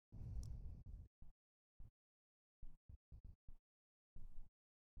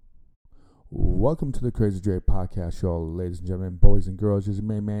welcome to the Crazy Dre Podcast Show, ladies and gentlemen, boys and girls. This is your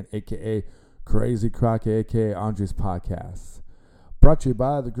main man, a.k.a. Crazy Crockett, a.k.a. Andres Podcast. Brought to you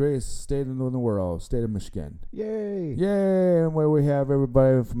by the greatest state in the world, state of Michigan. Yay! Yay! And where we have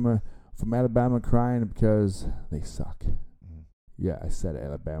everybody from Alabama crying because they suck. Mm. Yeah, I said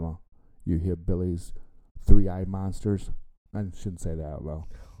Alabama. You hillbillies, three-eyed monsters. I shouldn't say that out loud.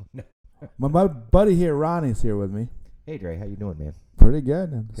 No. My buddy here, Ronnie's here with me. Hey, Dre, how you doing, man? Pretty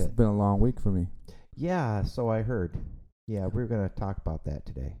good. It's Good. been a long week for me. Yeah, so I heard. Yeah, we're going to talk about that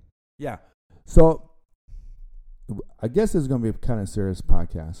today. Yeah. So, I guess this is going to be a kind of serious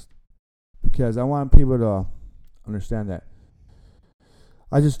podcast because I want people to understand that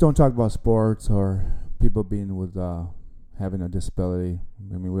I just don't talk about sports or people being with having a disability.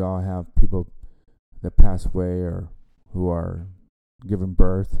 I mean, we all have people that pass away or who are given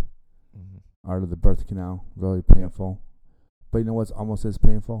birth out of the birth canal, really painful. But you know what's almost as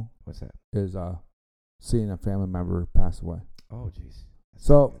painful? What's that? Is seeing a family member pass away. Oh, jeez.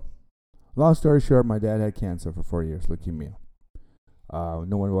 So, long story short, my dad had cancer for 4 years, leukemia.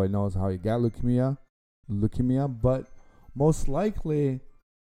 No one really knows how he got leukemia, but most likely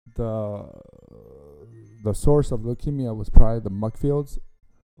the source of leukemia was probably the muck fields.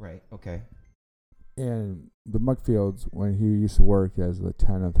 Right, okay. And the muck fields, when he used to work as a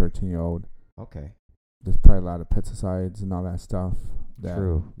 10 or 13-year-old, Okay. there's probably a lot of pesticides and all that stuff that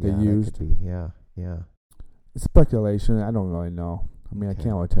True. they Yeah, used. that could be. Yeah, yeah. It's speculation. I don't really know. I mean, Okay. I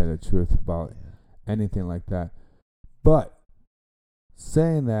can't really tell you the truth about anything like that. But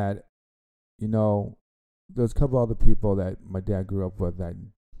saying that, you know, there's a couple other people that my dad grew up with that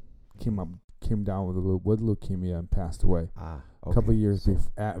came down with leukemia and passed away Okay. a couple of years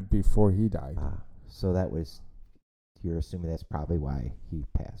before he died. So that was, you're assuming that's probably why he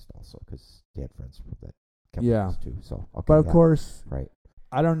passed also, because he had friends that kept Yeah. too. So, okay. But of course, Right.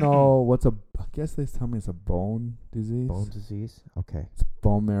 I don't know I guess they tell me it's a bone disease. Bone disease? Okay. It's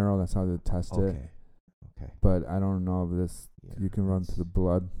bone marrow. That's how they test it. Okay. Okay. But I don't know if this Yeah, you can run that's- through the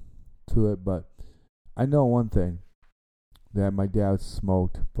blood to it. But I know one thing, that my dad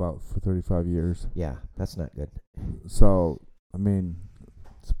smoked for 35 years. Yeah, that's not good. So, I mean,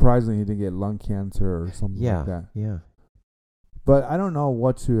 surprisingly, he didn't get lung cancer or something Yeah. like that. Yeah. But I don't know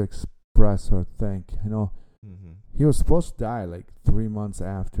what to express or think. You know, Mm-hmm. he was supposed to die like 3 months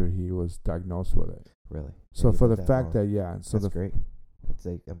after he was diagnosed with it. Really? So Yeah, he for the lived fact long. that, yeah. So That's great.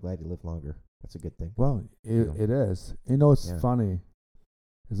 I'm glad you live longer. That's a good thing. Well, Yeah. it is. You know what's Yeah. funny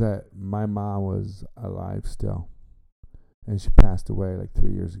is that my mom was alive still, and she passed away like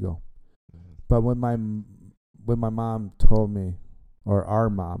 3 years ago. Mm-hmm. But when my mom told me, or our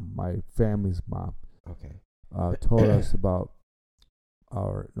mom, my family's mom, Okay. told us about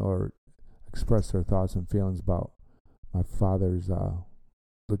or expressed her thoughts and feelings about my father's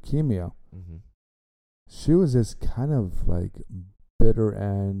leukemia, Mm-hmm. she was this kind of like bitter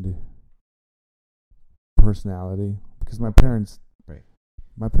end personality because my parents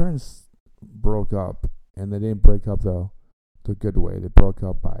broke up, and they didn't break up the good way. They broke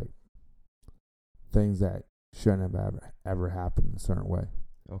up by things that shouldn't have ever happened in a certain way.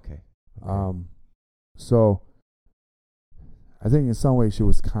 Okay. So I think in some ways she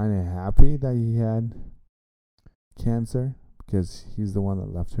was kind of happy that he had cancer because he's the one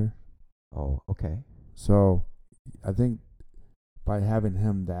that left her. Oh, okay. So I think by having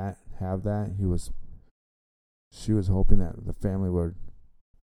him have that, she was hoping that the family would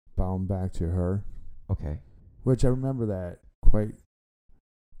bound back to her, Okay. which I remember that quite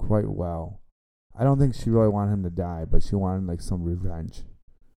well. I don't think she really wanted him to die, but she wanted like some revenge.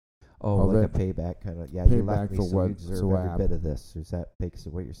 Oh, Of like it. a payback kind of. Yeah, you Payback left me, for so what- you deserve so what every happened. bit of this. Is that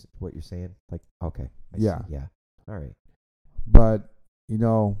basically what you're saying? Like, okay. I see. Yeah. Yeah. All right. But you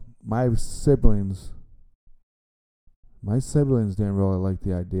know, my siblings didn't really like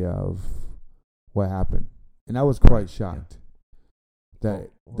the idea of what happened, and I was quite shocked that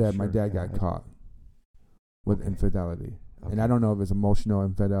my sure, dad yeah, got caught with Okay. infidelity. Okay. And I don't know if it's emotional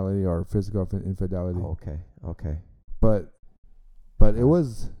infidelity or physical infidelity, Oh, okay. Okay. but it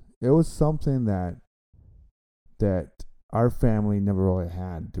was something that our family never really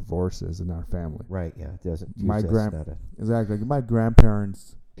had divorces in our family. Right. Yeah. It doesn't. My That's grand- not a- Exactly. My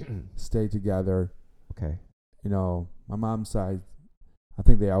grandparents stayed together. Okay. You know, my mom's side, I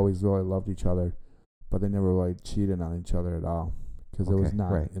think they always really loved each other, but they never really cheated on each other at all because it was Okay,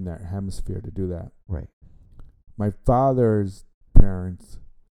 not right. in their hemisphere to do that. Right. My father's parents,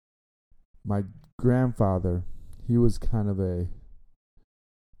 my grandfather, he was kind of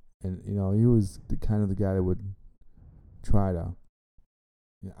he was the kind of the guy that would try to,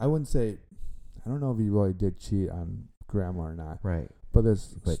 I wouldn't say, I don't know if he really did cheat on grandma or not, Right. but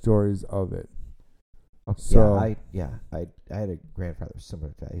there's But- stories of it. Okay. So I had a grandfather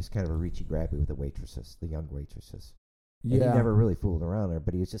similar to that. He's kind of a reachy grabby with the waitresses, the young waitresses. And he never really fooled around her,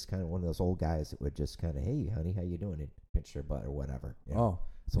 but he was just kind of one of those old guys that would just kind of, hey, honey, how you doing? And pinch their butt or whatever. You know?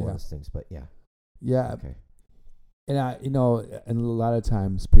 It's one of those things, but yeah. Yeah. Okay. And and a lot of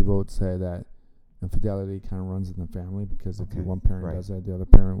times people would say that infidelity kind of runs in the family because if one parent does that, the other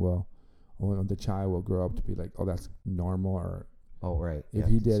parent will, or the child will grow up to be like, oh, that's normal, or if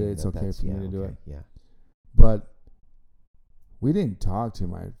he did it, it's okay for me to do it. Yeah. But we didn't talk to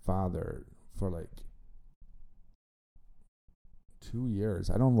my father for like 2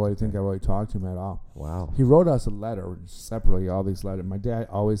 years. I don't really think I really talked to him at all. Wow. He wrote us a letter separately, all these letters. My dad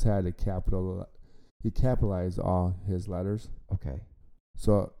always had he capitalized all his letters. Okay.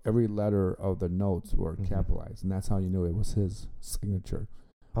 So every letter of the notes were capitalized, and that's how you knew it was his signature.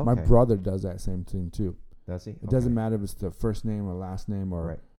 Okay. My brother does that same thing too. Does he? It doesn't matter if it's the first name or last name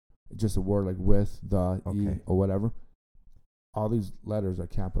or just a word like with, the, e, or whatever. All these letters are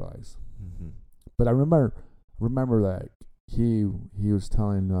capitalized. Mm-hmm. But I remember that he was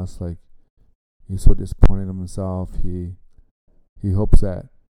telling us like he's so disappointed in himself. He hopes that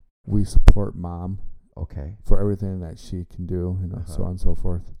we support mom. Okay. For everything that she can do, so on and so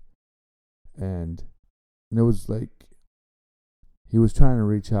forth. And it was like he was trying to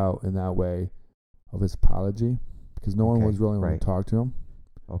reach out in that way of his apology because no one was willing to talk to him.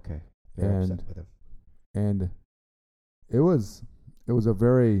 Okay. They're upset with him. And it was a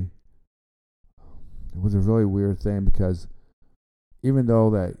really weird thing because even though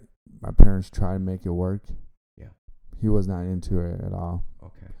that my parents tried to make it work, he was not into it at all.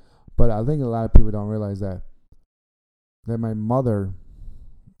 Okay. But I think a lot of people don't realize that my mother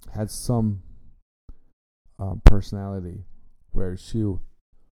had some personality where she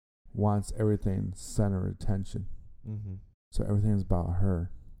wants everything center attention. Mm-hmm. So everything's about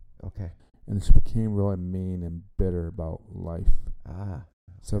her. Okay. And she became really mean and bitter about life. Ah.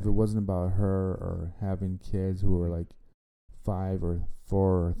 So if it wasn't about her or having kids who were like 5 or 4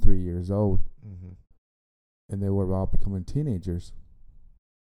 or 3 years old, and they were all becoming teenagers,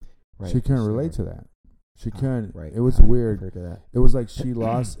 she couldn't relate to that. She couldn't. It was weird. It was like she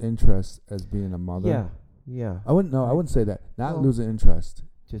lost interest as being a mother. Yeah. I wouldn't say that. Not losing interest.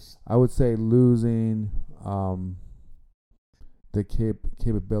 I would say losing the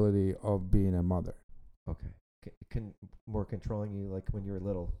capability of being a mother. Okay. More controlling you, like when you were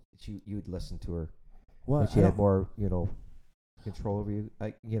little, you'd listen to her. Well, she had more, control over you.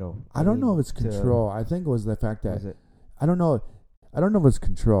 I don't know if it's control. I think it was the fact that I don't know if it's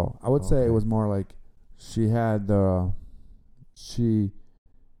control. I would say it was more like she had she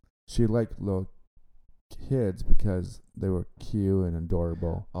liked little kids because they were cute and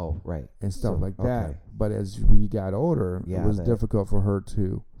adorable. Oh, right. And stuff like that. But as we got older, it was difficult for her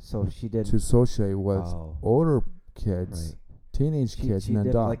to associate with older kids, teenage kids, and adults.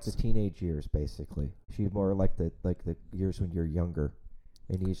 She didn't like the teenage years, basically. She more like the years when you're younger.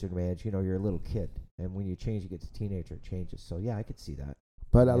 And you should manage, you're a little kid. And when you change, you get to teenager, it changes. So, yeah, I could see that.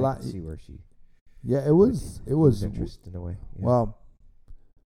 But I could see where she... Yeah, it was interest in a way. Yeah. Well,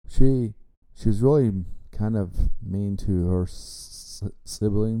 she's really kind of mean to her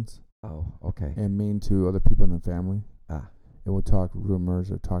siblings. Oh, okay. And mean to other people in the family. Ah. And would talk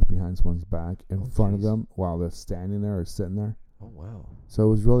rumors or talk behind someone's back in front of them while they're standing there or sitting there. Oh, wow. So it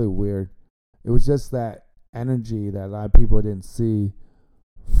was really weird. It was just that energy that a lot of people didn't see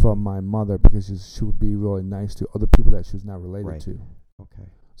from my mother because she would be really nice to other people that she was not related to. Okay.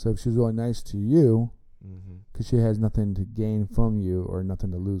 So if she's really nice to you, because she has nothing to gain from you or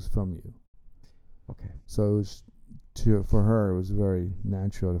nothing to lose from you. Okay. So it was for her, it was very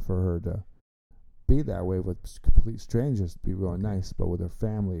natural for her to be that way with complete strangers, to be really nice. But with her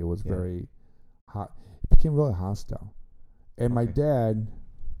family, it was very hot. It became really hostile. And my dad,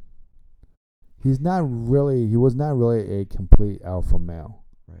 he was not really a complete alpha male.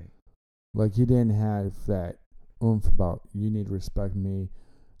 Right. Like he didn't have that oomph about, you need to respect me,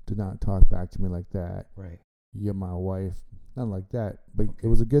 do not talk back to me like that. Right. You're my wife. Not like that. But it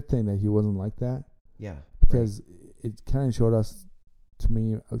was a good thing that he wasn't like that. Yeah. Because it kind of showed us, to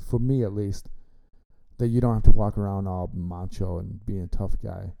me, for me at least, that you don't have to walk around all macho and being a tough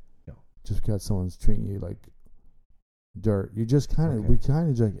guy. No. Just because someone's treating you like dirt. You just we kind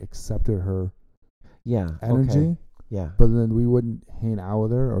of just accepted her energy. Okay. Yeah. But then we wouldn't hang out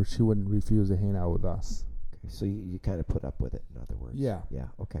with her, or she wouldn't refuse to hang out with us. Okay. So you kind of put up with it, in other words. Yeah. Yeah.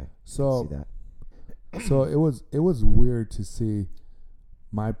 Okay. So, I can see that. So it was weird to see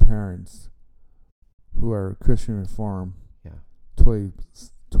my parents, who are Christian Reform,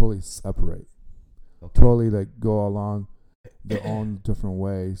 totally separate. Okay. Totally like go along their own different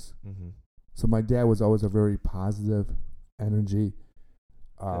ways. So my dad was always a very positive energy,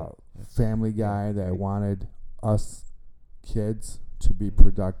 family guy that wanted us kids to be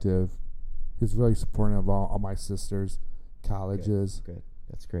productive. He was very supportive of all my sisters' colleges. Good.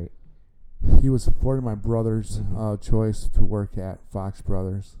 That's great. He was supporting my brother's choice to work at Fox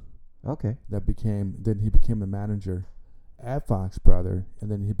Brothers. Okay. Then he became the manager at Fox Brother, and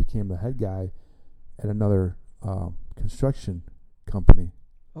then he became the head guy at another construction company.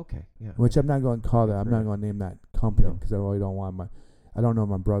 Okay. Yeah. Which I'm not going to call that. I'm not going to name that company because I really don't want I don't know if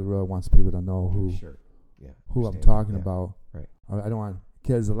my brother really wants people to know who I'm talking about. Right. I don't want,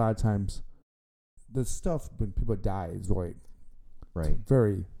 because a lot of times the stuff when people die is like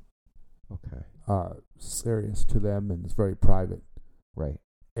very serious to them, and it's very private. Right.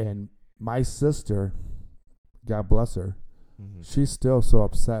 And my sister, God bless her, she's still so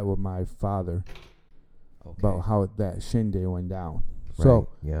upset with my father about how that shindig went down. Right. So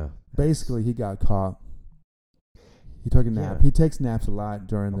yeah, basically he got caught. He took a nap. He takes naps a lot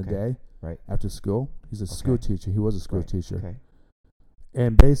during the day after school. He's a school teacher. He was a school teacher. Okay.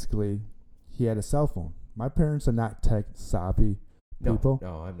 And basically he had a cell phone. My parents are not tech savvy people.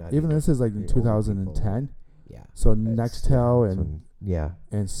 No, I'm not. Even this is like in 2010. Yeah. So Nextel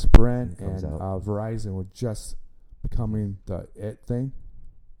and Sprint and Verizon were just becoming the it thing.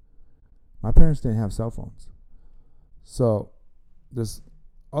 My parents didn't have cell phones. So this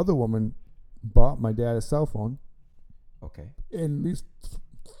other woman bought my dad a cell phone. Okay. And these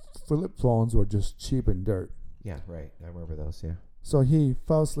flip phones were just cheap and dirt. Yeah, right. I remember those, yeah. So he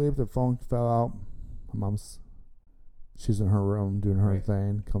fell asleep. The phone fell out. My she's in her room doing her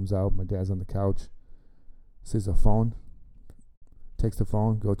thing. Comes out. My dad's on the couch. Sees a phone. Takes the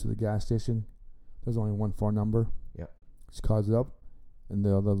phone. Go to the gas station. There's only one phone number. Yep. She calls it up. And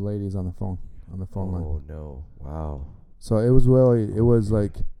the other lady's on the phone line. Oh, no. Wow. So it was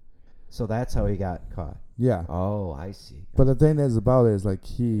like... So that's how he got caught. Yeah. Oh, I see. But the thing that's about it is like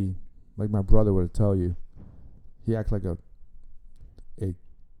my brother would tell you, he acted like a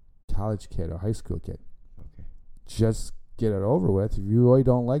college kid or high school kid. Okay. Just get it over with. If you really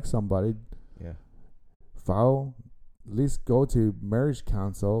don't like somebody, at least go to marriage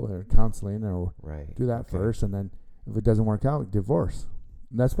counsel or counseling or do that first, and then if it doesn't work out, divorce.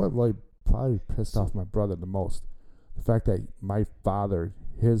 And that's what really probably pissed off my brother the most. The fact that my father,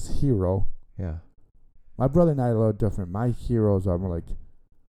 his hero. Yeah. My brother and I are a little different. My heroes are more like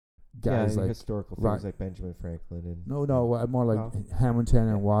guys like historical things like Benjamin Franklin and more like Hamilton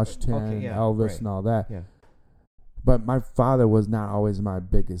and Washington, Elvis and all that. Yeah. But my father was not always my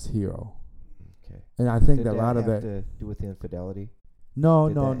biggest hero. Okay. And I think Did that a lot of it to do with the infidelity. No.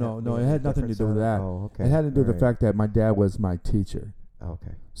 It had nothing to do with that. Oh, okay. It had to do with the fact that my dad was my teacher.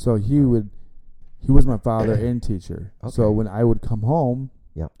 Okay. So he was my father and teacher. Okay. So when I would come home,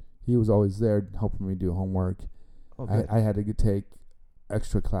 he was always there helping me do homework. Oh, I had to take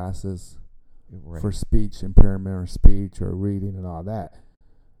extra classes for speech, impairment or speech or reading and all that.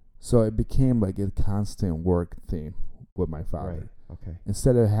 So it became like a constant work theme with my father. Right. Okay.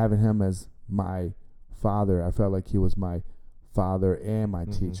 Instead of having him as my father, I felt like he was my father and my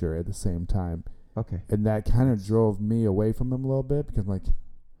teacher at the same time. Okay. And that kind of drove me away from him a little bit because I'm like,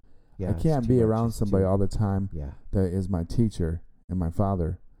 I can't be around somebody all the time that is my teacher and my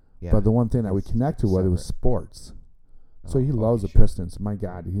father. Yeah. But the one thing that we connected with was sports. So he loves the Pistons. My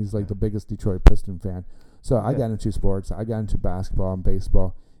God, he's like the biggest Detroit Piston fan. So I got into sports. I got into basketball and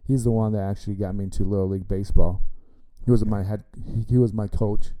baseball. He's the one that actually got me into Little League Baseball. He was he was my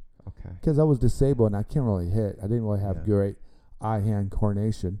coach. Okay. Because I was disabled and I can't really hit. I didn't really have great eye-hand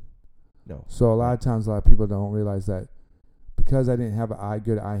coordination. No. So a lot of times, a lot of people don't realize that because I didn't have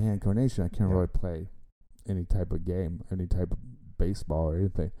good eye-hand coordination, I can't really play any type of game, any type of baseball or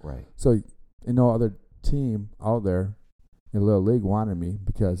anything. Right. So no other team out there in Little League wanted me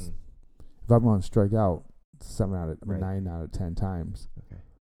because if I'm going to strike out 9 out of 10 times. Okay.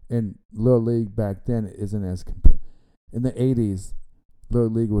 And Little League back then isn't as in the 80s, Little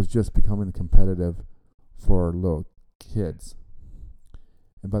League was just becoming competitive for little kids.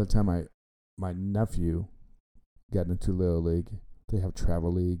 And by the time my nephew got into Little League, they have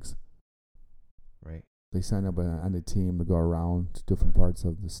travel leagues. Right. They sign up on a team to go around to different parts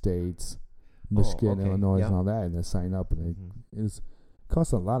of the states, Michigan, Illinois, and all that, and they sign up, and it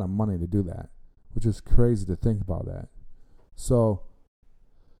costs a lot of money to do that, which is crazy to think about that. So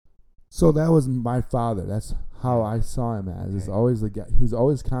that was my father. That's how I saw him as. Is always the guy. He was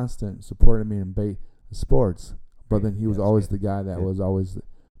always constant supporting me in sports, but then he was always the guy that was always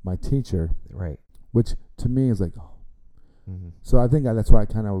my teacher. Right. Which to me is like, So I think that's why I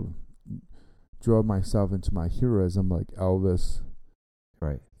kind of drove myself into my heroism, like Elvis,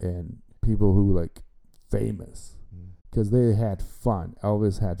 right, and people who like famous because they had fun.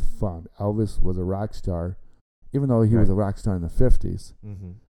 Elvis had fun. Elvis was a rock star, even though he was a rock star in the 50s.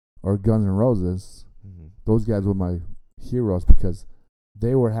 Or Guns N' Roses. Those guys were my heroes because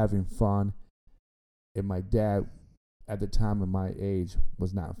they were having fun, and my dad at the time of my age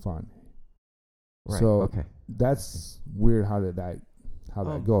was not fun. Right. So that's weird how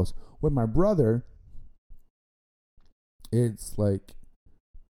that goes. With my brother, it's like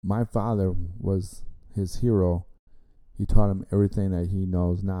my father was his hero. He taught him everything that he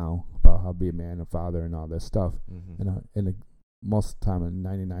knows now about how to be a man, a father, and all that stuff. And most of the time,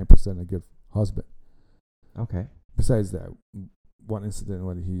 99% a good husband. Okay. Besides that one incident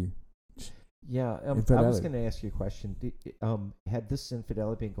when he... Yeah, I was going to ask you a question. Had this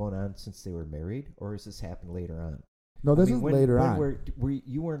infidelity been going on since they were married, or has this happened later on? No, this is later on.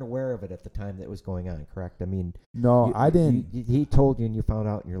 You weren't aware of it at the time that was going on, correct? I mean... No, I didn't... he told you and you found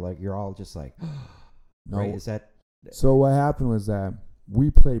out, and you're all just like... No. Right, is that... So what happened was that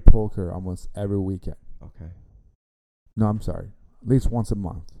we played poker almost every weekend. Okay. No, I'm sorry. At least once a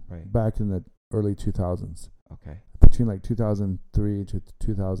month. Right. Back in the early 2000s. Okay. Between like 2003 to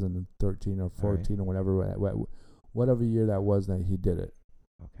 2013 or 14 or whatever year that was that he did it.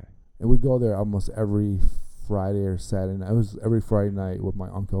 Okay. And we go there almost every Friday or Saturday night. It was every Friday night with my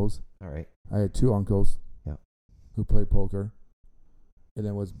uncles. All right. I had two uncles. Yeah. Who played poker. And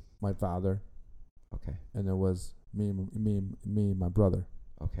then was my father. Okay. And there was me and my brother.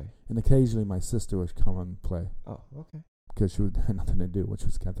 Okay. And occasionally my sister would come and play. Oh, okay. Because she had nothing to do, which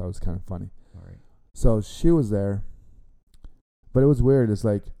I thought was kind of funny. All right. So she was there. But it was weird. It's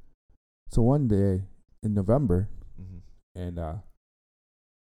like, so one day in November, and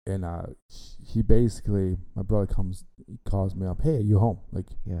he basically, my brother calls me up, hey, are you home? Like,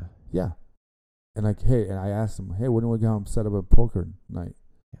 yeah. And like, hey, and I asked him, hey, when are we going to set up a poker night?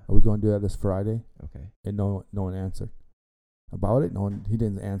 Yeah. Are we going to do that this Friday? Okay. And no one answered about it. He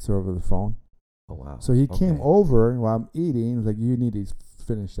didn't answer over the phone. Oh, wow. So he came over while I'm eating. He's like, you need to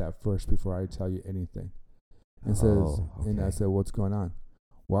finish that first before I tell you anything. And and I said, what's going on?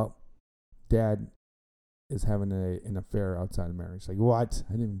 Well, Dad is having an affair outside of marriage. Like, what?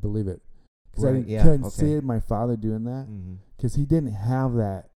 I didn't even believe it. Because I couldn't see my father doing that. Because he didn't have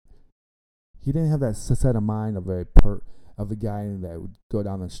that. He didn't have that set of mind of a guy that would go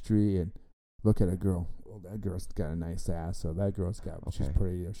down the street and look at a girl. Well, that girl's got a nice ass. Or that girl's got, she's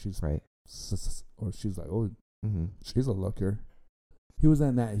pretty. Or she's right. Or she's like, oh, she's a looker. He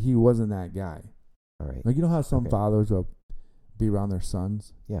wasn't that guy. All right. Like, you know how some fathers will be around their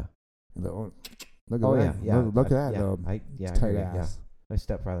sons? Yeah. And look at that. Look at that. Tight ass. Yeah. My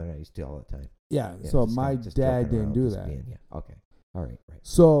stepfather and I used to do all the time. Yeah. So my dad didn't do that. Okay. All right. Right.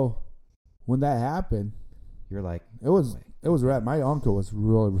 So when that happened, you're like, it was rad. My uncle was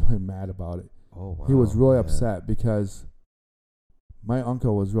really, really mad about it. Oh, wow. He was really upset because my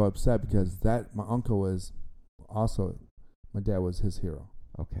uncle was also, my dad was his hero.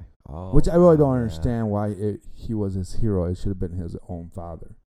 Okay. Oh, which I really don't understand why he was his hero. It should have been his own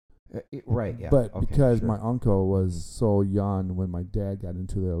father. Right, yeah. But because my uncle was so young when my dad got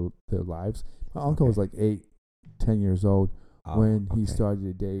into their lives, my uncle was like 8, 10 years old when he started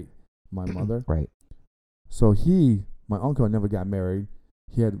to date my mother. Right. So my uncle never got married.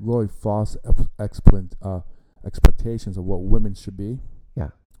 He had really false expectations of what women should be.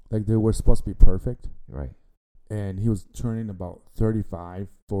 Yeah. Like they were supposed to be perfect. Right. And he was turning about 35,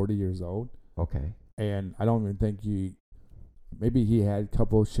 40 years old. Okay. And I don't even think maybe he had a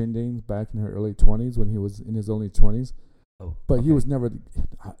couple of shindigs back in her early 20s when he was in his early 20s. Oh. But he was never,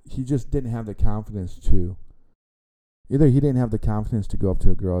 he just didn't have the confidence to, either he didn't have the confidence to go up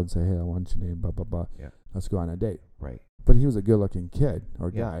to a girl and say, hey, I want your name, blah, blah, blah. Yeah. Let's go on a date. Right. But he was a good looking kid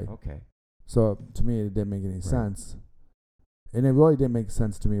or guy. Okay. So to me, it didn't make any sense. And it really didn't make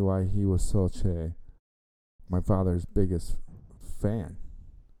sense to me why he was such my father's biggest fan.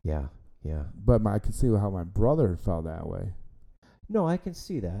 Yeah, yeah. But I could see how my brother felt that way. No, I can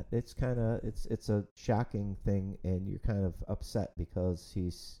see that. It's kind of it's a shocking thing, and you're kind of upset because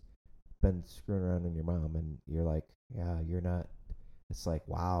he's been screwing around in your mom, and you're like, yeah, you're not. It's like,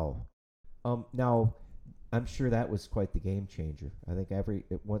 wow. Now, I'm sure that was quite the game changer. I think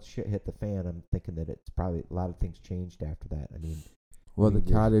once shit hit the fan, I'm thinking that it's probably a lot of things changed after that. I mean. Well, the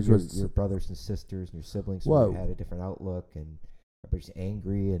cottage was your brothers and sisters and your siblings had a different outlook, and everybody's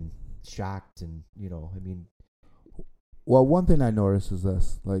angry and shocked, and I mean. Well, one thing I noticed is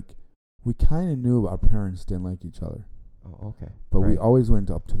this: like, we kind of knew our parents didn't like each other. Oh, okay. But we always went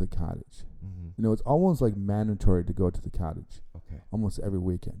up to the cottage. Mm-hmm. It's almost like mandatory to go to the cottage. Okay. Almost every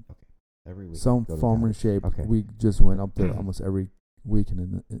weekend. Okay. Every weekend. Some form or shape. Okay. We just went up there almost every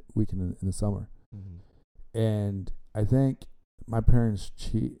weekend in the summer. Mm-hmm. And I think my parents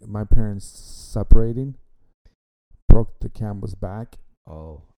separating broke the camel's back.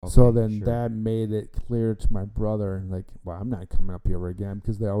 Oh, okay, so then sure. that made it clear to my brother, like, well, I'm not coming up here ever again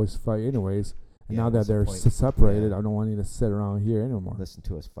because they always fight anyways. And now that they're separated, I don't want you to sit around here anymore. Listen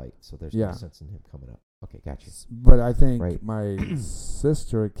to us fight, so there's no sense in him coming up. Okay, gotcha. But I think my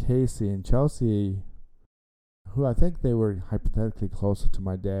sister, Casey, and Chelsea, who I think they were hypothetically closer to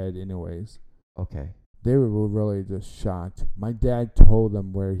my dad anyways. Okay. They were really just shocked. My dad told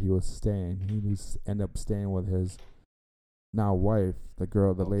them where he was staying. He was ended up staying with his now wife,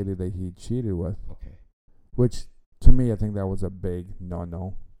 the lady that he cheated with. Okay. Which, to me, I think that was a big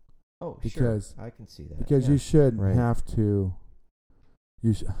no-no. Oh, because sure. I can see that. Because you shouldn't have to.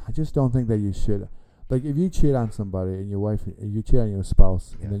 I just don't think that you should. Like, if you cheat on somebody and you cheat on your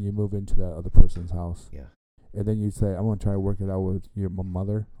spouse, and then you move into that other person's house. Yeah. And then you say, I'm going to try to work it out with your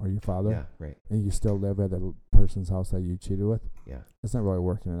mother or your father. Yeah, right. And you still live at the person's house that you cheated with. Yeah. It's not really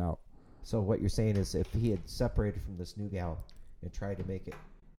working it out. So what you're saying is if he had separated from this new gal and tried to make it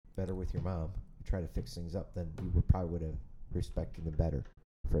better with your mom, and try to fix things up, then you probably would have respected him better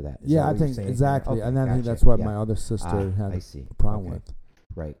for that. Is that I think exactly. Okay, and I think that's what my other sister had a problem with.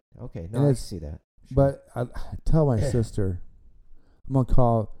 Right. Okay. No, I see that. Sure. But I tell my sister, I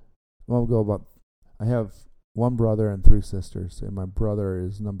have one brother and 3 sisters, and my brother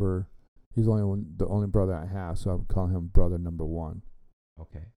is he's the only brother I have, so I would call him brother number 1.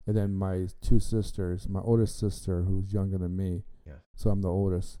 Okay. And then my 2 sisters, my oldest sister, who's younger than me, so I'm the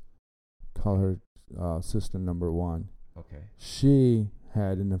oldest, call her sister number 1. Okay. She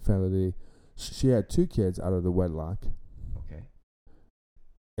had an infidelity. She had 2 kids out of the wedlock. Okay.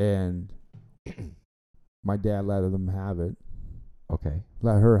 And my dad let them have it. Okay.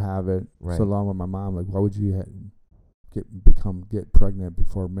 Let her have it. Right. So along with my mom, like, why would you get pregnant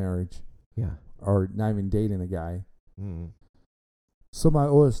before marriage? Yeah. Or not even dating a guy. Mm. So my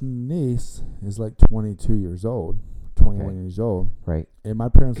oldest niece is like 22 years old, 21 years old. Right. And my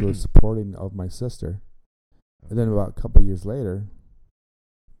parents were supporting of my sister. And then about a couple of years later,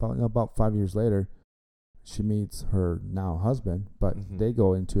 about 5 years later, she meets her now husband, but they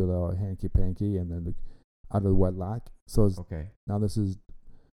go into the hanky-panky and then out of the wedlock. So now this is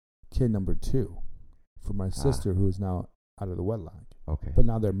kid number 2 for my sister, who is now out of the wedlock. Okay. But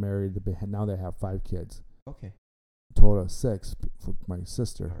now they're married. Now they have 5 kids. Okay. Total of 6 for my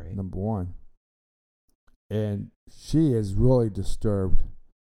sister, number 1. And she is really disturbed.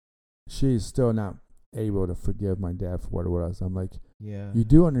 She's still not able to forgive my dad for what it was. I'm like, you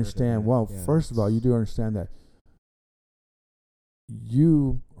do understand. Well, first of all, you do understand that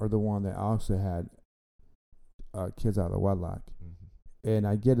you are the one that also had kids out of the wedlock. Mm-hmm. And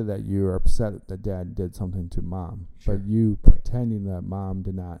I get it that you're upset that dad did something to mom, but you pretending that mom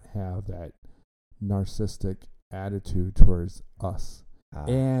did not have that narcissistic attitude towards us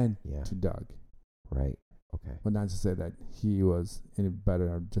and to Doug. Right. Okay. But not to say that he was any better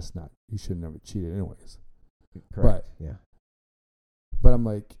or just not. You should never cheated anyways. Correct. But I'm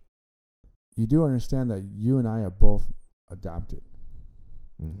like, you do understand that you and I are both adopted.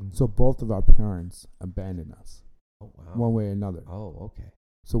 Mm-hmm. So both of our parents abandoned us. Oh, wow. One way or another. Oh, okay.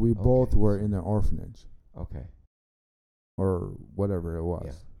 So we both were in an orphanage. Okay. Or whatever it was.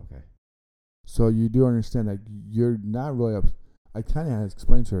 Yeah. Okay. So you do understand that you're not really I kind of had to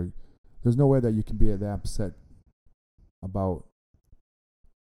explain to her, there's no way that you can be that upset about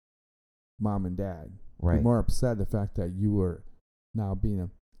mom and dad. Right. You're more upset the fact that you were now being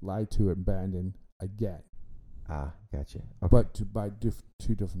lied to and abandoned again. Gotcha. Okay. But by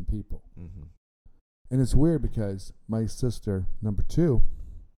 2 different people. Mm-hmm. And it's weird because my sister, number 2,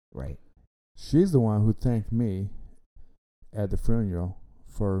 right, she's the one who thanked me at the funeral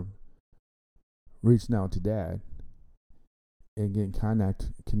for reaching out to dad and getting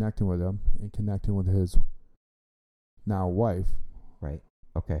connecting with him and connecting with his now wife. Right.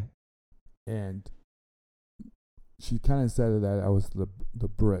 Okay. And she kind of said that I was the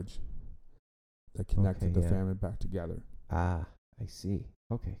bridge that connected the family back together. I see.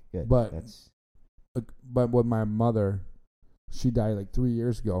 Okay, good. But with my mother, she died like 3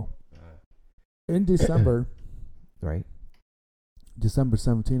 years ago. In December. Right. December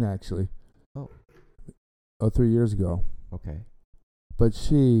 17, actually. Oh, 3 years ago. Okay. But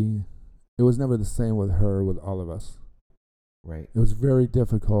it was never the same with her, with all of us. Right. It was very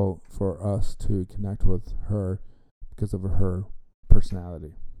difficult for us to connect with her because of her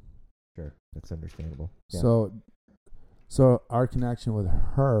personality. Sure, that's understandable. Yeah. So our connection with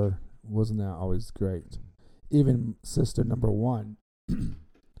her wasn't always great. Even sister number 1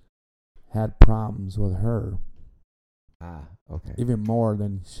 had problems with her Okay. Even more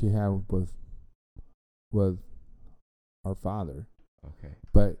than she had with our father. Okay.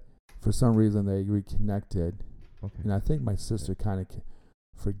 But for some reason they reconnected. Okay. And I think my sister kind of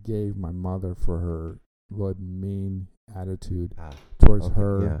forgave my mother for her really mean attitude towards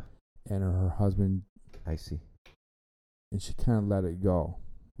her and her husband. I see. And she kind of let it go,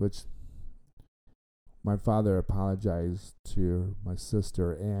 which my father apologized to my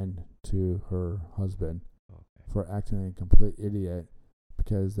sister and to her husband for acting like a complete idiot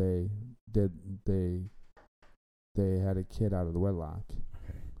because they had a kid out of the wedlock.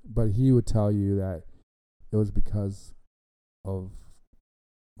 Okay. But he would tell you that it was because of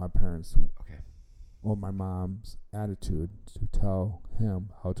my parents or my mom's attitude to tell him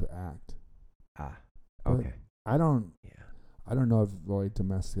how to act. Okay. But I don't know if really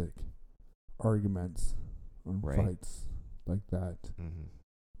domestic arguments or fights like that. Mm-hmm.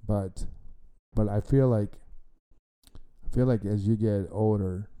 But I feel like as you get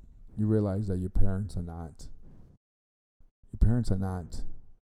older, you realize that your parents are not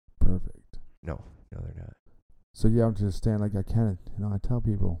perfect. No, they're not. So you have to understand, like I tell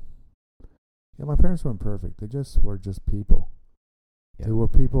people, my parents weren't perfect. They just were just people. Yeah. They were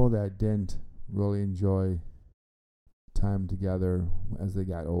people that didn't really enjoy time together as they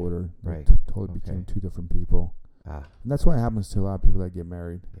got older. Right. They totally became two different people. And that's what happens to a lot of people that get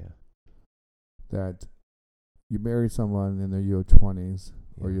married. Yeah. That you marry someone in your 20s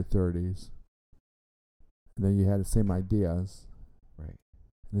or your 30s, and then you had the same ideas. Right.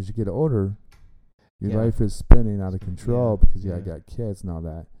 And as you get older, your life is spinning out of control because you got kids and all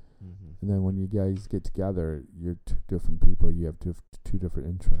that. Mm-hmm. And then when you guys get together, you're two different people. You have two different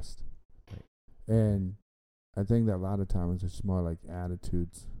interests. Right. And I think that a lot of times it's more like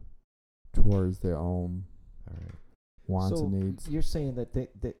attitudes towards their own wants and needs. You're saying that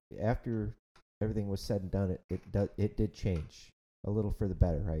that after everything was said and done, it did change a little for the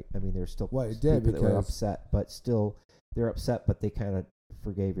better, right? I mean, there's still it did people that were upset, but still they're upset, but they kind of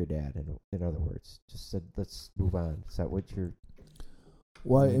forgave your dad. In other words, just said, let's move on. Is that what you're?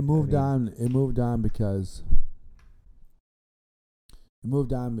 Well, it moved on. It moved on because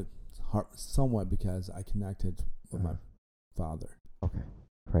somewhat because I connected with my father. Okay.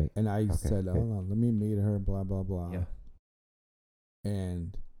 Right. And I said, hold on, let me meet her, blah, blah, blah. Yeah.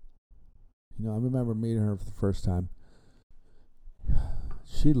 And, I remember meeting her for the first time.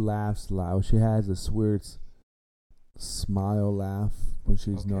 She laughs loud. She has this weird smile laugh when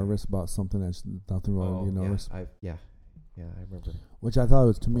she's nervous about something that's nothing wrong with you nervous. Yeah, I remember. Which I thought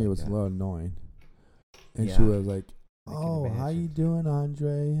was a little annoying. And she was like, how you doing,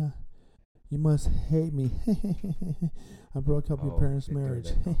 Andre? You must hate me. I broke up your parents'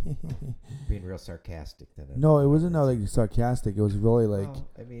 marriage. Being real sarcastic. No, it wasn't like sarcastic. It was really like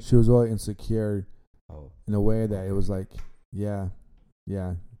she was really insecure in a way that it was like, yeah,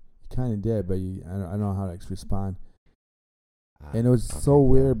 you kind of did, but I don't know how to respond. And it was so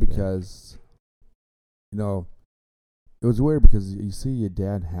weird because, it was weird because you see your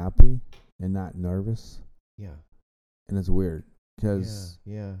dad happy and not nervous. Yeah. And it's weird. Because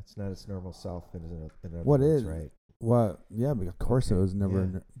it's not its normal self. What is right? Well, yeah, but of course it was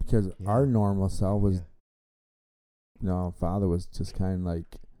never because our normal self was, father was just kind of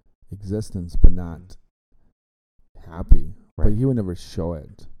like existence, but not happy. Right. But he would never show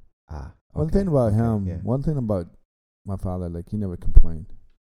it. One thing about him, one thing about my father, like he never complained.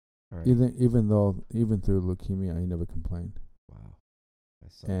 Right. Even through leukemia, he never complained. Wow.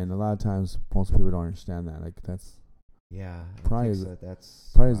 And a lot of times, most people don't understand that. Like that's. Yeah, probably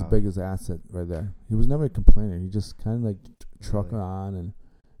that's his biggest asset right there. He was never a complainer. He just kind of like trucked on and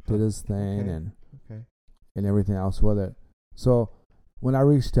did his thing and everything else with it. So when I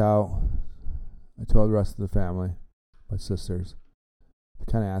reached out, I told the rest of the family, my sisters, they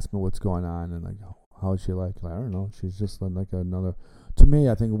kind of asked me what's going on and like how is she like? I don't know. She's just like another. To me,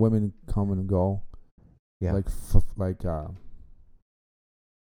 I think women come and go. Yeah. Like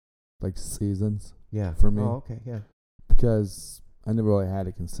seasons. Yeah. For me. Oh, okay. Yeah. Because I never really had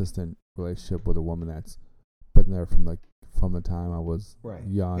a consistent relationship with a woman that's been there from the time I was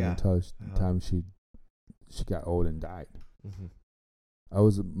young until the time she got old and died. Mm-hmm.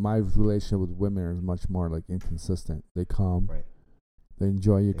 My relationship with women is much more like inconsistent. They come, they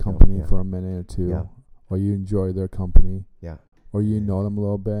enjoy your company for a minute or two, or you enjoy their company, or you know them a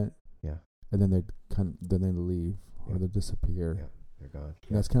little bit, and then they leave or they disappear. Yeah, they're gone.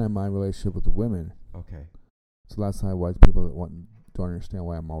 And that's kind of my relationship with the women. Okay. So that's why people don't understand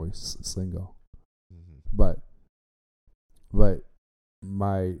why I'm always single. Mm-hmm. But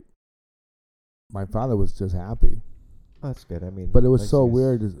my father was just happy. Oh, that's good. I mean, but it was so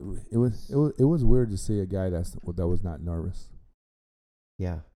weird. it was weird to see a guy that was not nervous.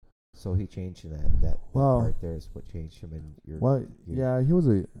 Yeah. So he changed that part there is what changed him in your. He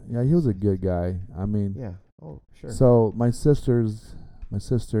was a good guy. I mean, yeah. Oh, sure. So my sister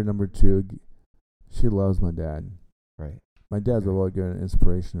number 2, she loves my dad. Right. My dad's a really good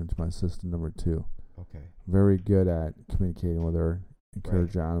inspiration to my sister number 2. Okay. Very good at communicating with her,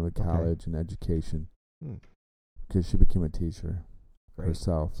 encourage her on with college and education. Because she became a teacher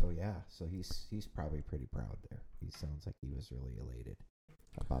herself. So he's probably pretty proud there. He sounds like he was really elated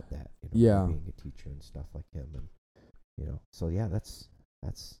about that. Being a teacher and stuff like him, and So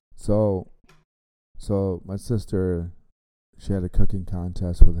that's. So my sister, she had a cooking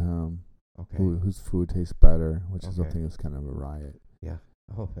contest with him. Okay. Whose food tastes better, which is I think is kind of a riot. Yeah.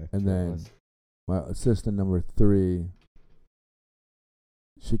 Oh. And then my assistant number 3,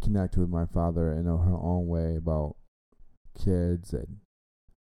 she connected with my father in her own way about kids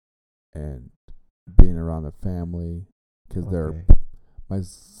and being around the family, because my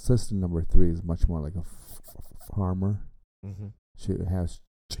sister number 3 is much more like a farmer. Mm-hmm. She has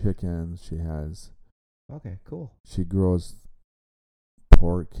chickens. She has. Okay, cool. She grows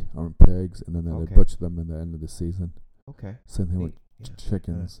pork or pigs, and then they butcher them in the end of the season. Okay. Same thing with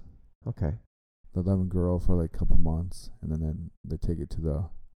chickens. Okay. They let them grow for like a couple months, and then they take it to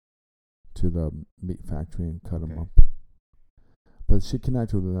the meat factory and cut them up. But she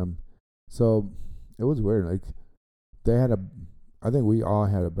connected with them, so it was weird. Like I think we all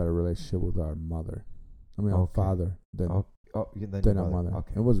had a better relationship with our mother. I mean, our father than our mother.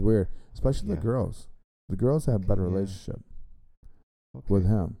 Okay. It was weird, especially the girls. The girls had a better relationship with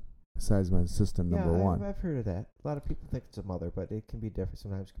him, besides my sister number 1. I've heard of that. A lot of people think it's a mother, but it can be different.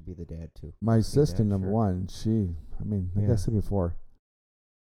 Sometimes it can be the dad, too. My sister number 1, like I said before,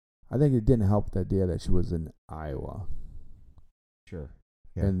 I think it didn't help that day that she was in Iowa. Sure.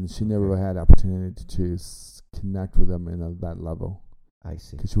 Yeah. And she never really had opportunity to connect with them in that level. I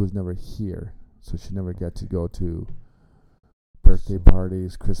see. Because she was never here, so she never got to go to birthday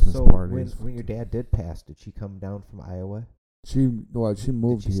parties, Christmas parties. So when your dad did pass, did she come down from Iowa? She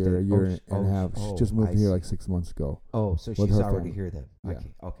moved here a year and a half. She just moved here like 6 months ago. Oh, so she's already here then. Yeah.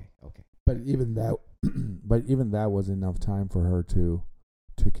 Okay. But even that was enough time for her to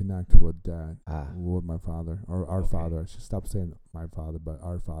connect with Dad, with my father or our father. I should stop saying my father, but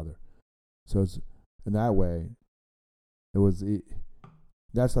our father. So it's in that way. It was.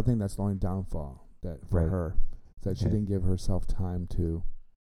 That's I think that's the only downfall that for her, that she didn't give herself time to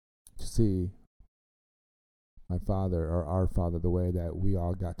see my father or our father the way that we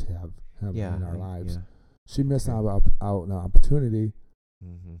all got to have in our lives. Yeah. She missed out on an opportunity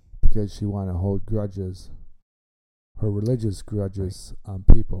because she wanted to hold grudges, her religious grudges on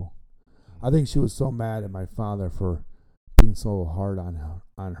people. I think she was so mad at my father for being so hard on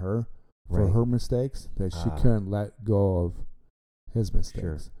her for her mistakes that she couldn't let go of his mistakes.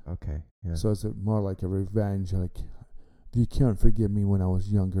 Sure. Okay. Yeah. So it's more like a revenge. Like, if you can't forgive me when I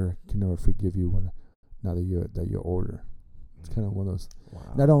was younger, I can never forgive you now that you're older. It's kind of one of those. Wow.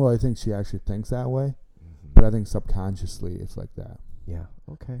 And I don't really think she actually thinks that way, but I think subconsciously it's like that. Yeah.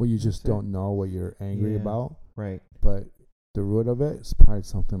 Okay. Well, you just don't know what you're angry about. Right. But the root of it is probably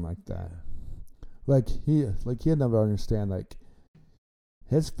something like that. Like he'd never understand. Like,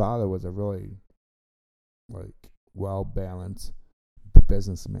 his father was a really well balanced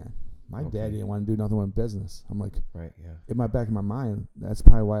businessman. My dad didn't want to do nothing with business. I'm like, in my back of my mind, that's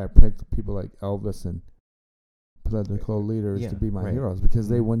probably why I picked people like Elvis and political leaders to be my heroes, because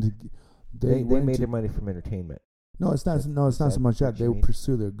they wanted to. They made their money from entertainment. No, it's not. It's not so much that they would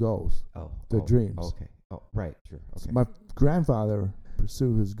pursue their goals, their dreams. Okay. Oh, right. Sure. Okay. So my grandfather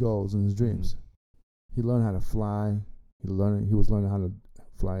pursued his goals and his dreams. He learned how to fly. He was learning how to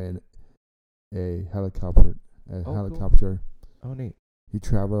fly in a helicopter. Cool. Oh, neat. He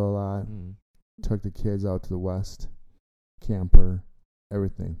traveled a lot. Took the kids out to the West, camper,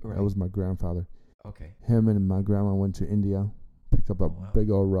 everything. Right. That was my grandfather. Okay. Him and my grandma went to India, picked up a big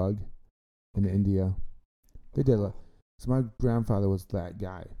old rug in India. They did so my grandfather was that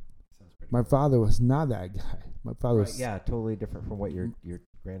guy. My father was not that guy. My father was totally different from what your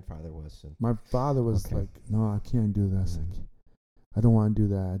grandfather was. My father was like, no, I can't do this. Like, I don't want to do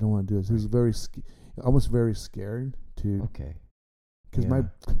that. I don't want to do this. He was almost very scared to. Okay. Because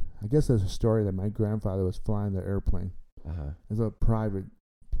I guess there's a story that my grandfather was flying the airplane. It's a private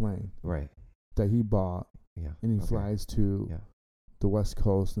plane. Right. That he bought. Yeah. And he flies to the West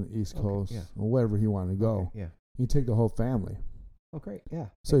Coast and the East Coast or wherever he wanted to go. Okay. Yeah. He'd take the whole family. Oh, great. Yeah.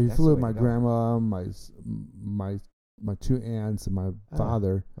 So he flew with my grandma, my 2 aunts, and my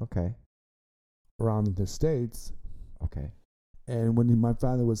father. Okay. Around the States. Okay. And when my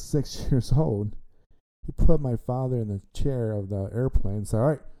father was 6 years old, he put my father in the chair of the airplane and said, "All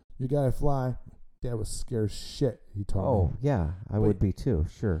right, you got to fly." Dad was scared as shit, he told me. Oh, yeah, I would be too,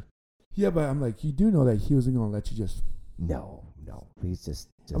 sure. Yeah, but I'm like, you do know that he wasn't going to let you just... No. He's just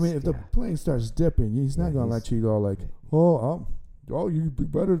I mean, if the plane starts dipping, he's not going to let you go like, oh, you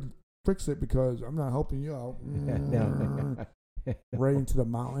better fix it because I'm not helping you out. No. Right into the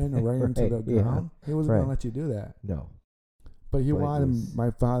mountain or right into the ground. He wasn't going to let you do that. No. But he wanted my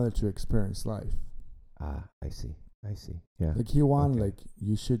father to experience life. Ah, I see. Yeah. Like he wanted,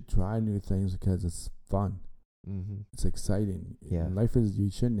 you should try new things because it's fun. Mm-hmm. It's exciting. Yeah. And life is, you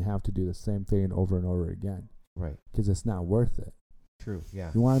shouldn't have to do the same thing over and over again. Right. Because it's not worth it. True,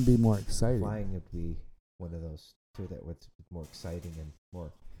 yeah. You want to be more exciting. Flying would be one of those too that was more exciting and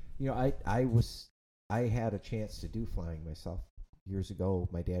more. I had a chance to do flying myself years ago.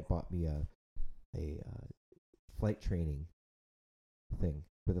 My dad bought me a flight training thing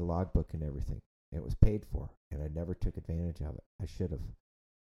with a logbook and everything. And it was paid for, and I never took advantage of it. I should have.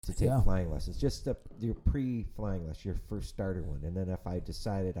 To take flying lessons, just your pre-flying lesson, your first starter one, and then if I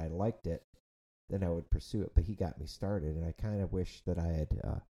decided I liked it, then I would pursue it. But he got me started, and I kind of wish that I had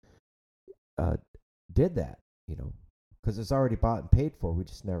did that, because it's already bought and paid for. We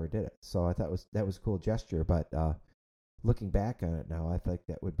just never did it. So I thought that was a cool gesture. But looking back on it now, I think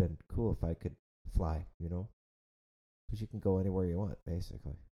that would have been cool if I could fly, because you can go anywhere you want,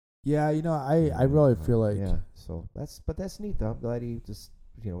 basically. Yeah, I really feel like... Yeah, so that's neat, though. I'm glad he just,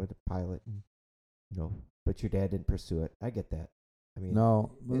 with a pilot, and, but your dad didn't pursue it. I get that. I mean, I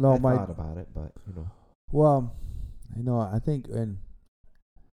thought about it, but, Well, I think, and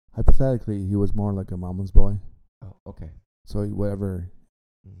hypothetically, he was more like a mama's boy. Oh, okay. So whatever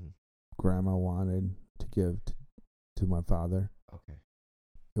grandma wanted to give to my father, okay,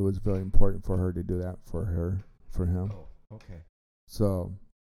 it was very important for her to do that for him. Oh, okay. So...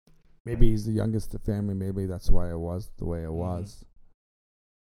 maybe he's the youngest of the family. Maybe that's why it was the way it was.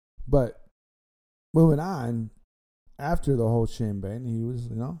 But moving on, after the whole shambang, he was,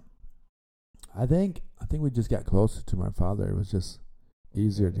 I think we just got closer to my father. It was just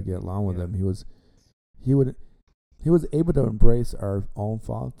easier to get along with him. He was able to embrace our own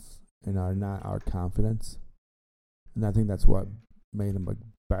faults and our confidence, and I think that's what made him a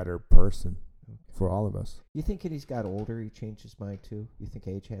better person. For all of us. You think he's got older, he changed his mind too? You think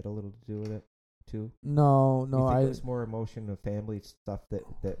age had a little to do with it too? No. You think it was more emotion and family stuff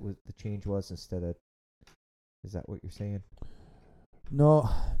that was the change was instead of? Is that what you're saying? No.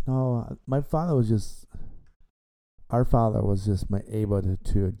 My father was just. Our father was just able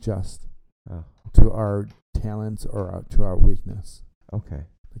to adjust to our talents or to our weakness. Okay.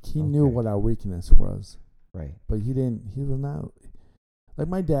 Like he knew what our weakness was. Right. But he didn't. He was not. Like,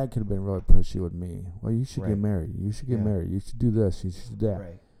 my dad could have been really pushy with me. Well, you should get married. You should get married. You should do this. You should do that.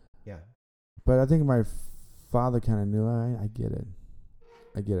 Right. Yeah. But I think my father kind of knew, I get it.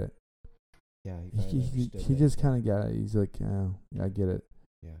 Yeah. He just kind of got it. He's like, I get it.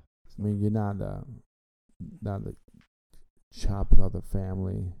 Yeah. I mean, you're not the chops of the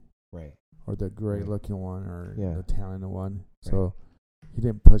family. Right. Or the great-looking one or the talented one. Right. So he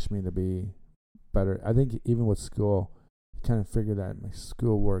didn't push me to be better. I think even with school... kind of figured that my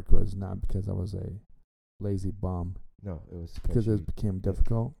schoolwork was not because I was a lazy bum. No, it was because it became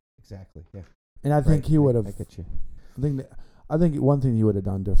difficult. Exactly. Yeah. And I think he would have. I get you. I think one thing he would have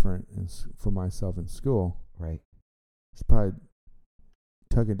done different is for myself in school. Right. Is probably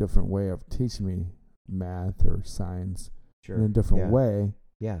took a different way of teaching me math or science in a different way.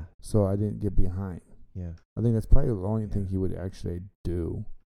 Yeah. So I didn't get behind. Yeah. I think that's probably the only thing he would actually do.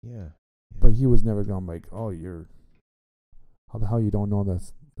 Yeah. But he was never going like, oh, you're. How the hell you don't know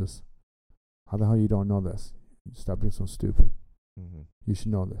this? How the hell you don't know this? Stop being so stupid. Mm-hmm. You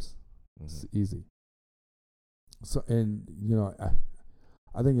should know this. Mm-hmm. It's easy. So, and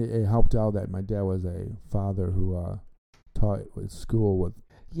I think it helped out that my dad was a father who taught at school with.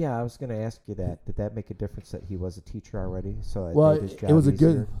 Yeah, I was going to ask you that. Did that make a difference that he was a teacher already? So it made his job it was a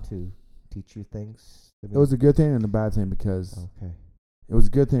easier good to teach you things. It was a good thing and a bad thing because. Okay. It was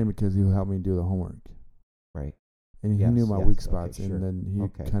a good thing because he helped me do the homework. Right. And he knew my weak spots, and then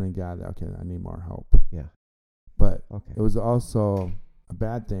he kind of got, I need more help. Yeah. But it was also a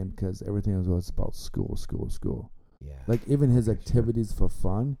bad thing because everything was about school. Yeah. Like, even his activities for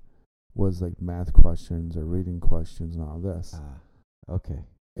fun was like math questions or reading questions and all this. Okay.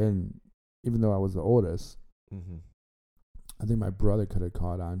 And even though I was the oldest, I think my brother could have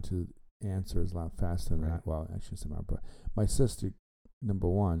caught on to answers a lot faster than that. Well, I shouldn't say my brother. My sister, number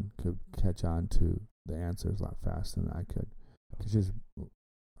one, could catch on to the answers a lot faster than I could. Because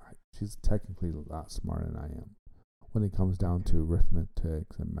she's technically a lot smarter than I am. when it comes down to arithmetic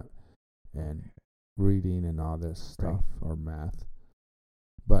and reading and all this stuff or math.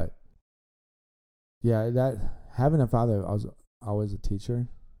 But yeah, that having a father, I was always a teacher.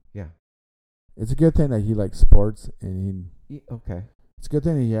 Yeah. It's a good thing that he liked sports and okay. It's a good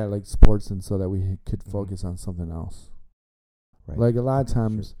thing that he had like sports and so that we could focus on something else. Right. Like a lot of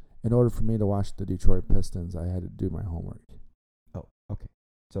times, in order for me to watch the Detroit Pistons, I had to do my homework. Oh, okay.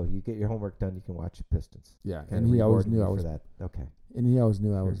 So you get your homework done, you can watch the Pistons. Yeah, and he always knew I was that. Okay. And he always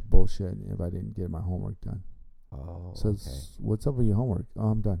knew I was bullshit if I didn't get my homework done. Oh, so okay. What's up with your homework? Oh,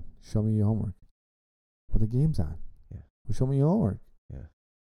 I'm done. Show me your homework. Well, the game's on. Yeah. Well, show me your homework. Yeah.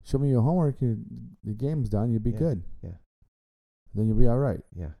 Show me your homework. The game's done. You'll be good. Yeah. Then you'll be all right.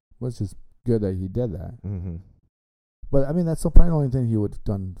 Yeah. Well, it's just good that he did that. Mm-hmm. But I mean, that's probably the only thing he would have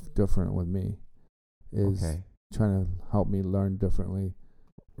done different with me is trying to help me learn differently.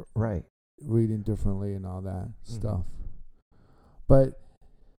 Right. Reading differently and all that stuff. But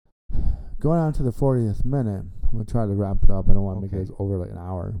going on to the 40th minute, I'm going to try to wrap it up. I don't want to make it over like an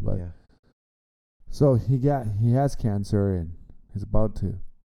hour. But so he has cancer and he's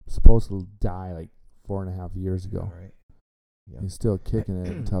supposed to die like 4.5 years ago. All right. Yeah. He's still kicking it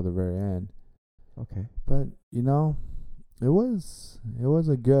until the very end. Okay. But, it was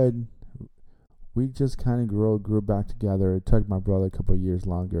a good, we just kind of grew back together. It took my brother a couple of years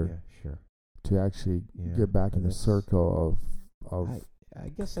longer to actually get back in the circle of I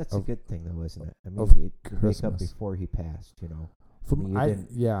guess that's a good thing though, isn't it? I mean, you make up before he passed,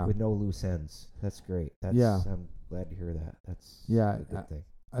 with no loose ends. That's great. I'm glad to hear that. That's a good thing.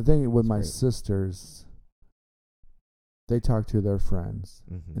 I think with my sisters, they talk to their friends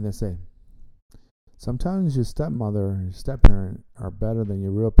and they say, sometimes your stepmother or your step-parent are better than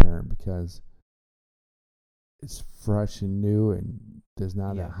your real parent because it's fresh and new and there's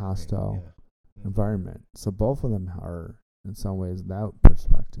not a hostile environment. So both of them are, in some ways, that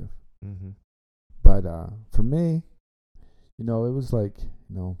perspective. Mm-hmm. But for me, it was like,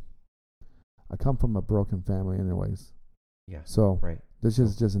 I come from a broken family anyways. Yeah. So this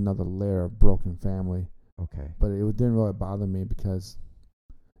is just another layer of broken family. Okay. But it didn't really bother me because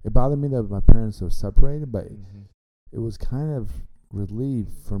it bothered me that my parents were separated, but it was kind of relief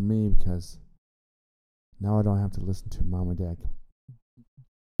for me because now I don't have to listen to mom and dad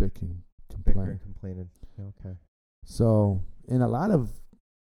complaining. Okay. So,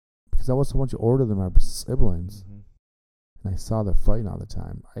 because I was so much older than my siblings, and I saw them fighting all the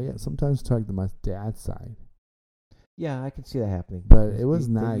time, I sometimes talked to my dad's side. Yeah, I can see that happening. But it was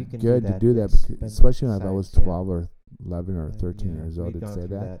not good to do that, because, especially when I was 12 or 11 or 13 years old, to say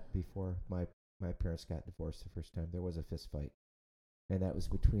that. Before my parents got divorced the first time, there was a fist fight, and that was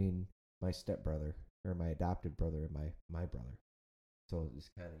between my stepbrother, or my adopted brother, and my brother. So it was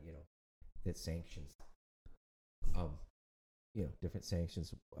kind of, it's sanctions. Different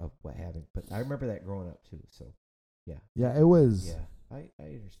sanctions of what having. But I remember that growing up too. So, yeah. Yeah, it was. Yeah, I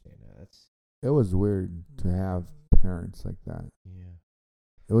understand that. It was weird to have parents like that. Yeah.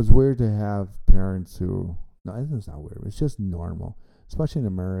 It was weird to have parents who. No, it's not weird. It's just normal. Especially in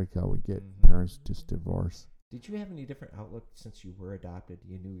America, we get parents just divorced. Did you have any different outlook since you were adopted?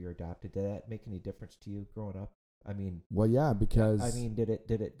 You knew you were adopted. Did that make any difference to you growing up? I mean, well, yeah, because did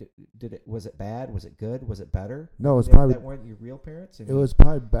it? Was it bad? Was it good? Was it better? No, it was probably that weren't your real parents. It was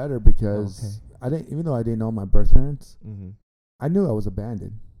probably better because I didn't, even though I didn't know my birth parents, I knew I was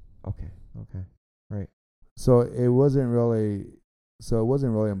abandoned. Okay, right. So it wasn't really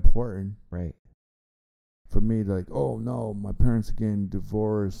important, right, for me to oh no, my parents are getting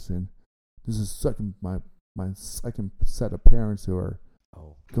divorced, and this is my second set of parents who are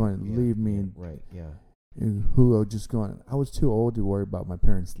going to leave me, who are just going. I was too old to worry about my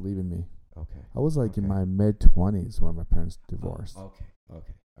parents leaving me. Okay. I was in my mid-20s when my parents divorced. Okay. All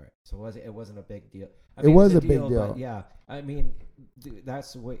right. So it wasn't a big deal. It was a big deal. But yeah. I mean,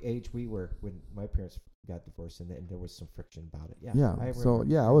 that's the age we were when my parents got divorced, and there was some friction about it. Yeah. Yeah.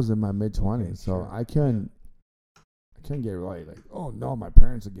 I was in my mid-20s, okay, so I couldn't get really oh no, my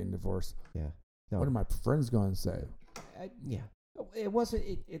parents are getting divorced. Yeah. No. What are my friends going to say? Yeah. It wasn't.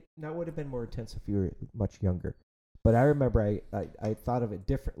 It now would have been more intense if you were much younger, but I remember I thought of it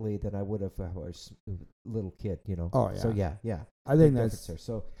differently than I would have if I was a little kid. Oh yeah. So yeah. I think that's there.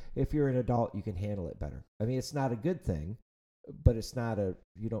 So if you're an adult, you can handle it better. I mean, it's not a good thing, but it's not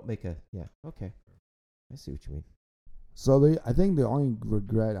you don't make a Okay, I see what you mean. So I think the only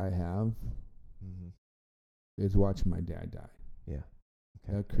regret I have is watching my dad die. Yeah.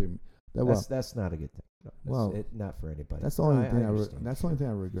 Okay. That's not a good thing. No, not for anybody. That's the only thing. That's the only thing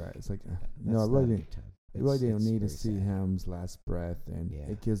I regret. It's like I really didn't. You really didn't need to see him's last breath, and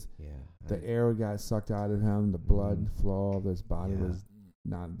it gives the air got sucked out of him, the blood flow of his body was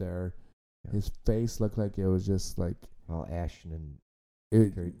not there. Yeah. His face looked like it was just like all ashen, and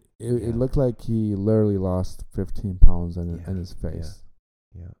it looked like he literally lost 15 pounds in his face.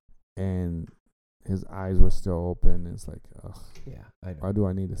 And his eyes were still open. It's like, ugh. Yeah, I know. Why do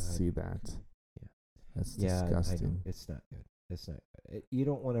I need to see that? Yeah, that's disgusting. I know. It's not good. It's not good. You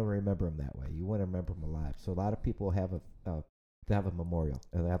don't want to remember him that way. You want to remember him alive. So a lot of people have a memorial,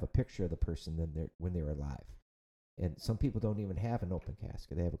 and they have a picture of the person when they were alive. And some people don't even have an open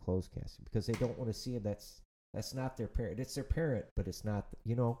casket; they have a closed casket because they don't want to see him. That's not their parent. It's their parent, but it's not.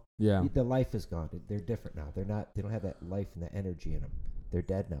 The life is gone. They're different now. They don't have that life and that energy in them. They're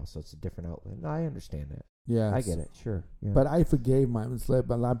dead now, so it's a different outlet. And I understand that. Yeah, I get it. Sure. Yeah. But I forgave but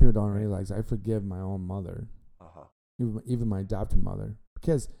a lot of people don't realize I forgive my own mother, even my adopted mother,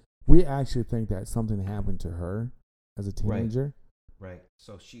 because we actually think that something happened to her as a teenager. Right.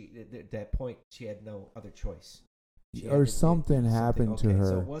 So at that point, she had no other choice. Or something happened to her.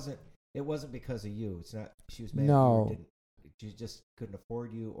 So it wasn't because of you. It's not. She was mad. No. At you. She just couldn't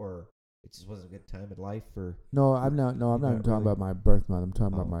afford you, or it just wasn't a good time in life. Or no, I'm not. No, I'm not even talking about my birth mother. I'm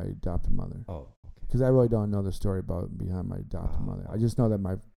talking about my adopted mother. Oh, okay. Because I really don't know the story behind my adopted mother. I just know that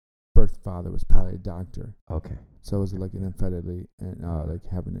my birth father was probably a doctor. Okay. So it was like an infidelity and like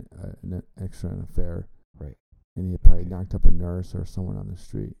having an extra affair. Right. And he had probably knocked up a nurse or someone on the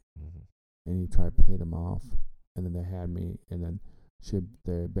street, and he tried to pay them off, and then they had me, and then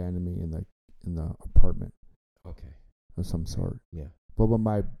they abandoned me in the apartment. Okay. Of some sort. Yeah. But when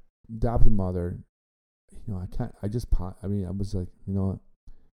my adopted mother, I was like,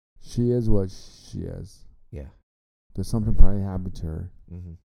 she is what she is. Yeah. There's something probably happened to her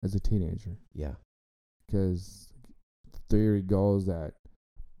as a teenager. Yeah. Because theory goes that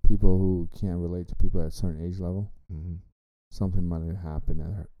people who can't relate to people at a certain age level, something might have happened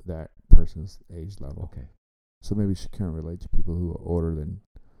at that person's age level. Okay. So maybe she can't relate to people who are older than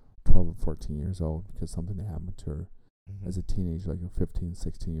 12 or 14 years old because something happened to her as a teenager, like a 15,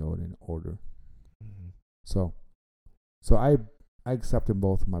 16-year-old and older. So I accepted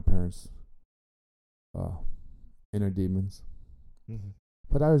both of my parents' inner demons.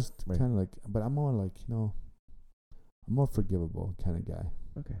 But I was kind of like, but I'm more like, I'm more forgivable kind of guy.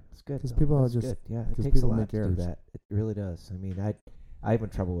 Okay, that's good. Because people are just, it takes a lot to do that. It really does. I mean, I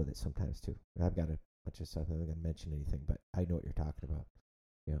have trouble with it sometimes too. I've got a bunch of stuff. I'm not going to mention anything, but I know what you're talking about.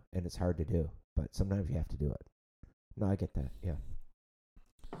 And it's hard to do, but sometimes you have to do it. No, I get that. Yeah.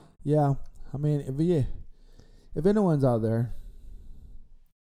 Yeah, I mean, if anyone's out there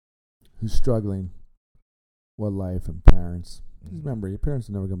who's struggling with life and parents, just remember, your parents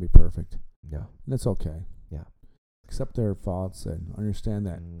are never going to be perfect. No. And that's okay. Yeah. Accept their faults and understand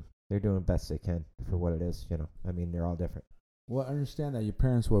that. They're doing the best they can for what it is, I mean, they're all different. Well, understand that your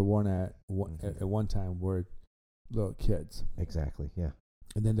parents were at one time were little kids. Exactly, yeah.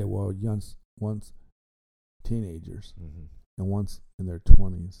 And then they were once teenagers. And once in their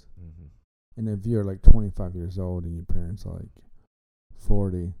 20s. And if you're like 25 years old and your parents are like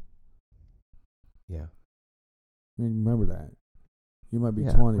 40. Yeah. I mean, remember that. You might be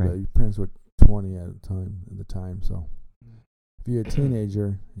 20, right. but your parents were 20 at the time. So if you're a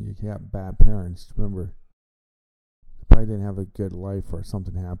teenager and you got bad parents, remember, they probably didn't have a good life or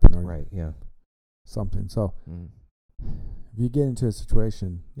something happened. Or right, yeah. Something. So if you get into a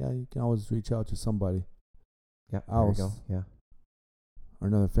situation, you can always reach out to somebody else. There you go. Yeah. Or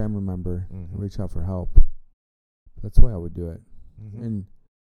another family member and reach out for help. That's the way I would do it. And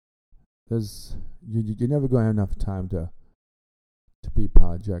you're never going to have enough time to be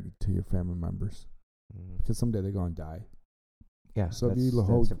apologetic to your family members because someday they're going to die. Yeah, so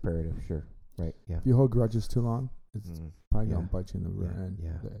that's imperative, sure. Right, yeah. If you hold grudges too long, it's probably going to bite you in the rear end.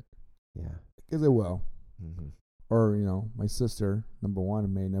 Yeah. Because it will. Or, my sister, number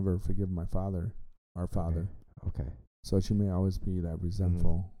one, may never forgive my father, our father. Okay. So she may always be that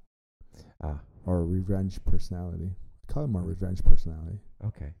resentful or revenge personality. Call him a revenge personality.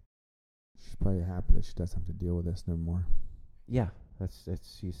 Okay. She's probably happy that she doesn't have to deal with this no more. Yeah,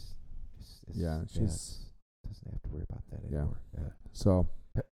 she's doesn't have to worry about that anymore. Yeah. So,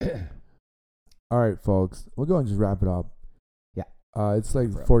 all right, folks, we'll go and just wrap it up. Yeah. It's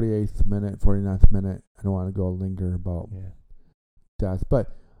like the 48th minute, 49th minute. I don't want to go linger about death,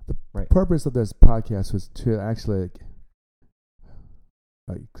 but the purpose of this podcast was to actually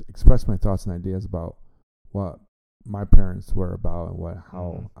express my thoughts and ideas about what my parents were about and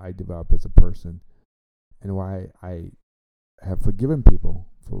how I developed as a person and why I have forgiven people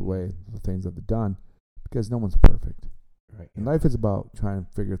for the things that they've done because no one's perfect. Right. And life is about trying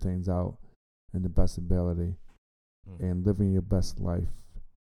to figure things out and the best ability, and living your best life,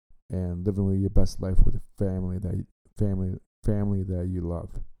 and living with your best life with a family that you love.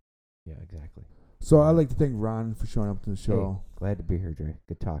 Yeah, exactly. So I'd like to thank Ron for showing up to the show. Hey, glad to be here, Dre.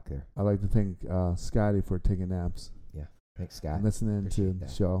 Good talk there. I'd like to thank Scotty for taking naps. Yeah, thanks, Scott. And listening to the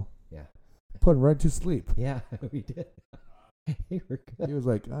show. Yeah. Put him right to sleep. Yeah, we did. You were good. He was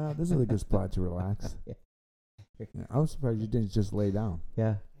like, this is a good spot to relax. Yeah. I was surprised you didn't just lay down.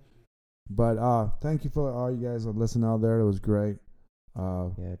 Yeah. But thank you for all you guys that listened out there. It was great.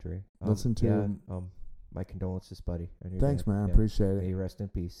 Yeah, Dre. Listen to my condolences, buddy. Thanks, man. Yeah. Appreciate it. May you rest in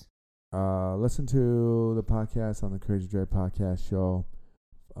peace. Listen to the podcast on the Crazy Dre podcast show.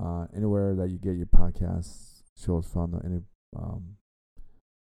 Anywhere that you get your podcast shows from any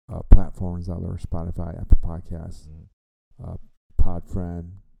platforms out there, Spotify, Apple Podcasts,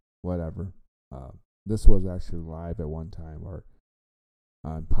 Podfriend, whatever. This was actually live at one time or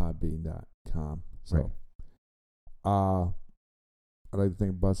on podbean.com. So, I'd like to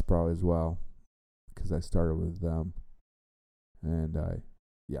thank Buzzsprout as well because I started with them. And,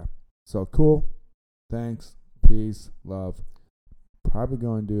 So, cool. Thanks. Peace. Love. Probably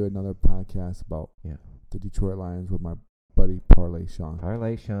going to do another podcast about the Detroit Lions with my buddy Parlay Sean.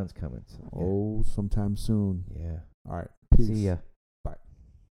 Parlay Sean's coming. So, sometime soon. Yeah. All right. Peace. See ya.